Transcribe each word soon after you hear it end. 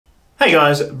Hey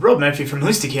guys, Rob Murphy from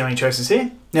Holistic Healing Choices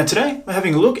here. Now today we're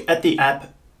having a look at the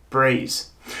app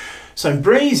Breeze. So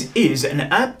Breeze is an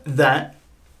app that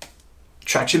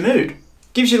tracks your mood,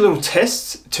 gives you little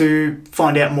tests to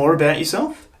find out more about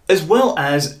yourself, as well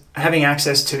as having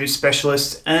access to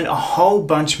specialists and a whole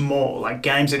bunch more like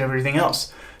games and everything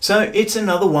else. So it's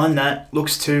another one that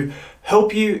looks to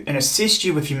help you and assist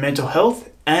you with your mental health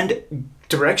and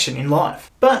direction in life.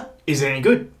 But is it any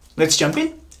good? Let's jump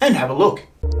in and have a look.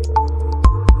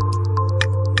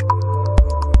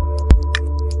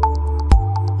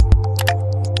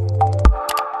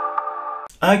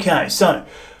 Okay, so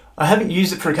I haven't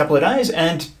used it for a couple of days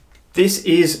and this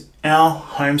is our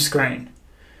home screen.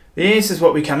 This is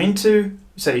what we come into,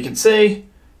 so you can see,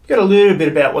 you've got a little bit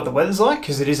about what the weather's like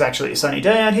because it is actually a sunny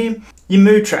day out here. Your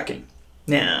mood tracking.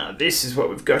 Now, this is what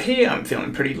we've got here. I'm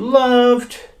feeling pretty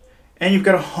loved. And you've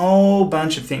got a whole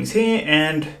bunch of things here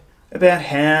and about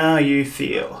how you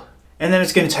feel. And then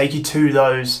it's going to take you to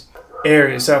those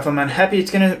areas. So if I'm unhappy,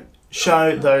 it's going to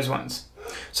show those ones.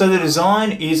 So the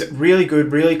design is really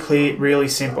good, really clear, really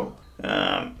simple.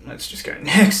 Let's just go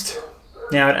next.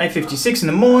 Now at 8:56 in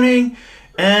the morning,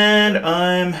 and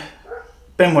I'm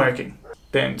been working.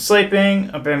 Been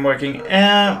sleeping, I've been working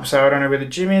out, so I don't know where the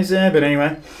gym is there, but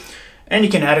anyway. And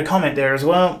you can add a comment there as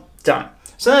well. Done.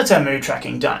 So that's our mood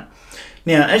tracking done.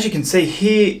 Now, as you can see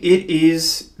here, it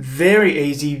is very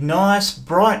easy, nice,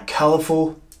 bright,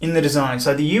 colourful in the design.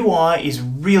 So the UI is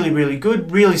really, really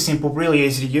good, really simple, really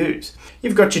easy to use.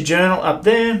 You've got your journal up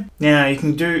there. Now you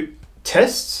can do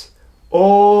tests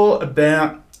all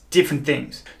about different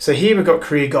things. So here we've got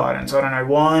career guidance. I don't know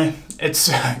why it's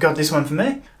got this one for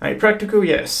me. Are you practical?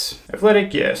 Yes.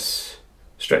 Athletic? Yes.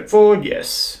 Straightforward?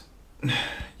 Yes.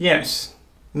 Yes.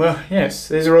 Well, yes,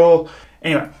 these are all...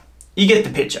 Anyway, you get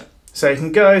the picture. So you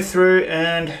can go through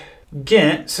and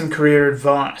get some career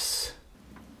advice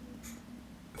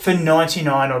for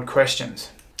 99 odd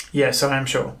questions. Yes, I am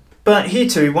sure. But here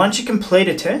too, once you complete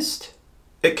a test,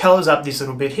 it colours up this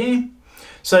little bit here.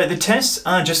 So the tests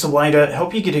are just a way to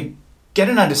help you get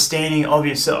an understanding of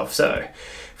yourself. So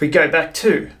if we go back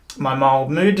to my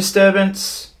mild mood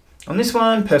disturbance, on this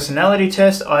one, personality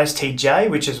test,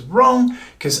 ISTJ, which is wrong,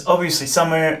 because obviously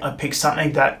somewhere I picked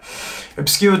something that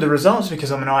obscured the results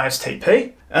because I'm an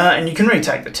ISTP. And you can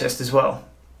retake the test as well.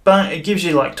 But it gives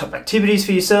you like top activities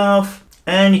for yourself,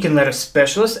 and you can let a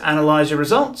specialist analyse your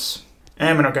results.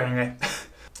 And we're not going there.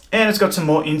 And it's got some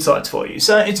more insights for you.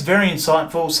 So it's very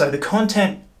insightful. So the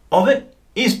content of it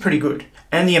is pretty good.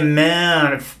 And the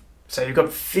amount of, so you've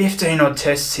got 15 odd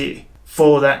tests here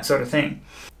for that sort of thing.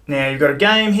 Now you've got a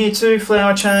game here too,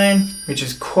 flower chain, which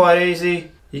is quite easy.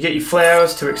 You get your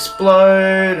flowers to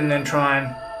explode and then try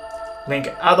and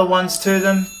link other ones to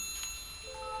them.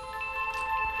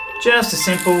 Just a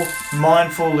simple,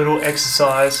 mindful little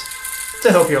exercise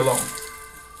to help you along.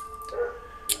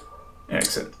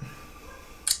 Exit.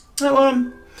 That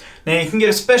one. Now you can get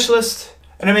a specialist,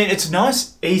 and I mean it's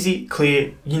nice, easy,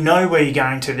 clear. You know where you're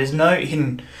going to. There's no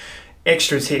hidden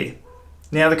extras here.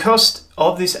 Now the cost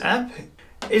of this app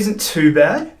isn't too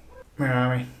bad. Where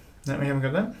are we? No, we haven't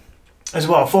got that. As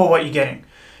well, for what you're getting.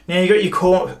 Now you got your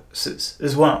courses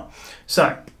as well.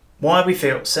 So why we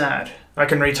feel sad. I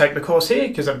can retake the course here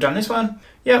because I've done this one.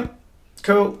 Yep.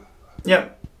 Cool.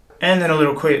 Yep. And then a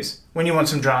little quiz when you want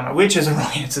some drama, which is a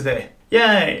wrong answer there.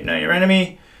 Yay, know your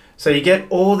enemy. So you get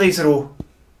all these little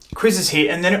quizzes here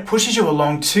and then it pushes you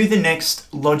along to the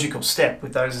next logical step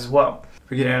with those as well.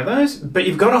 We get out of those, but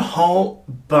you've got a whole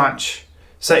bunch.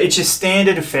 So it's your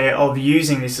standard affair of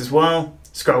using this as well.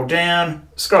 Scroll down,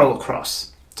 scroll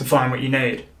across to find what you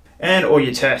need. And all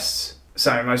your tests.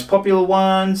 So most popular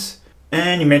ones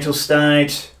and your mental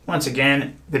state. Once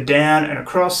again, the down and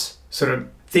across sort of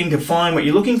thing to find what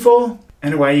you're looking for,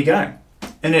 and away you go.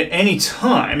 And at any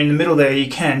time in the middle there, you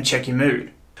can check your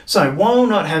mood. So while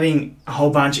not having a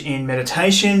whole bunch in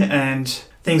meditation and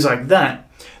things like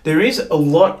that, there is a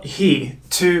lot here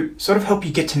to sort of help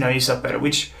you get to know yourself better,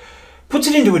 which puts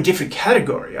it into a different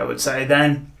category, I would say,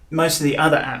 than most of the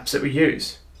other apps that we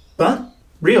use. But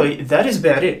really, that is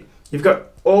about it. You've got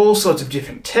all sorts of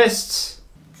different tests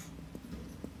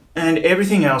and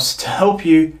everything else to help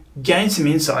you gain some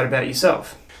insight about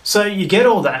yourself. So you get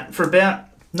all that for about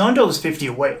 $9.50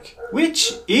 a week,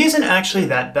 which isn't actually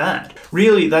that bad.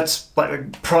 Really, that's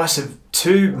like the price of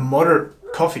 2 moderate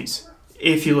coffees,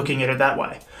 if you're looking at it that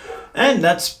way. And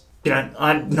that's, you know,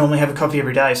 I normally have a coffee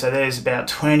every day, so there's about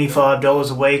 $25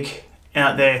 a week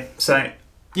out there. So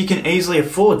you can easily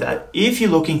afford that if you're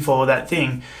looking for that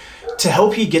thing to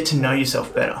help you get to know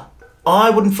yourself better.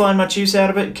 I wouldn't find much use out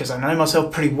of it because I know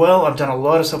myself pretty well. I've done a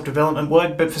lot of self-development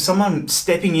work, but for someone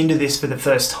stepping into this for the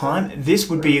first time, this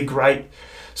would be a great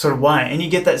sort of way. And you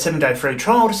get that 7-day free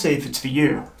trial to see if it's for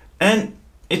you. And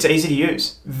it's easy to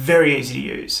use, very easy to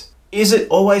use. Is it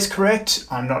always correct?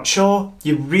 I'm not sure.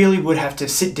 You really would have to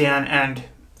sit down and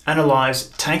analyze,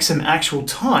 take some actual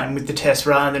time with the test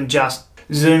rather than just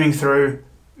zooming through,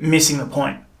 missing the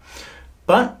point.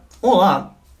 But all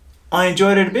up, I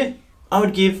enjoyed it a bit. I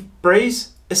would give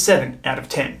Breeze a 7 out of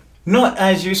 10. Not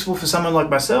as useful for someone like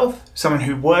myself, someone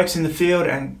who works in the field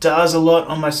and does a lot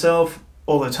on myself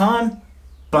all the time,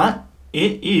 but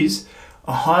it is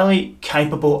a highly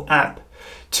capable app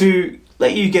to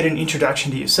let you get an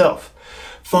introduction to yourself.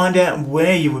 Find out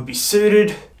where you would be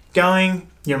suited, going,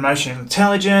 your emotional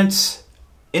intelligence,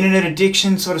 internet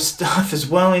addiction sort of stuff as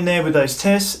well in there with those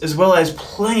tests, as well as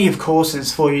plenty of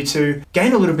courses for you to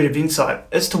gain a little bit of insight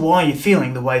as to why you're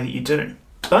feeling the way that you do.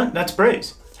 But that's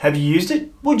Breeze. Have you used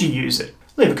it? Would you use it?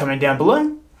 Leave a comment down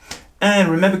below. And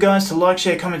remember guys to like,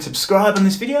 share, comment, subscribe on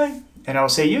this video, and I'll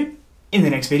see you in the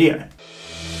next video.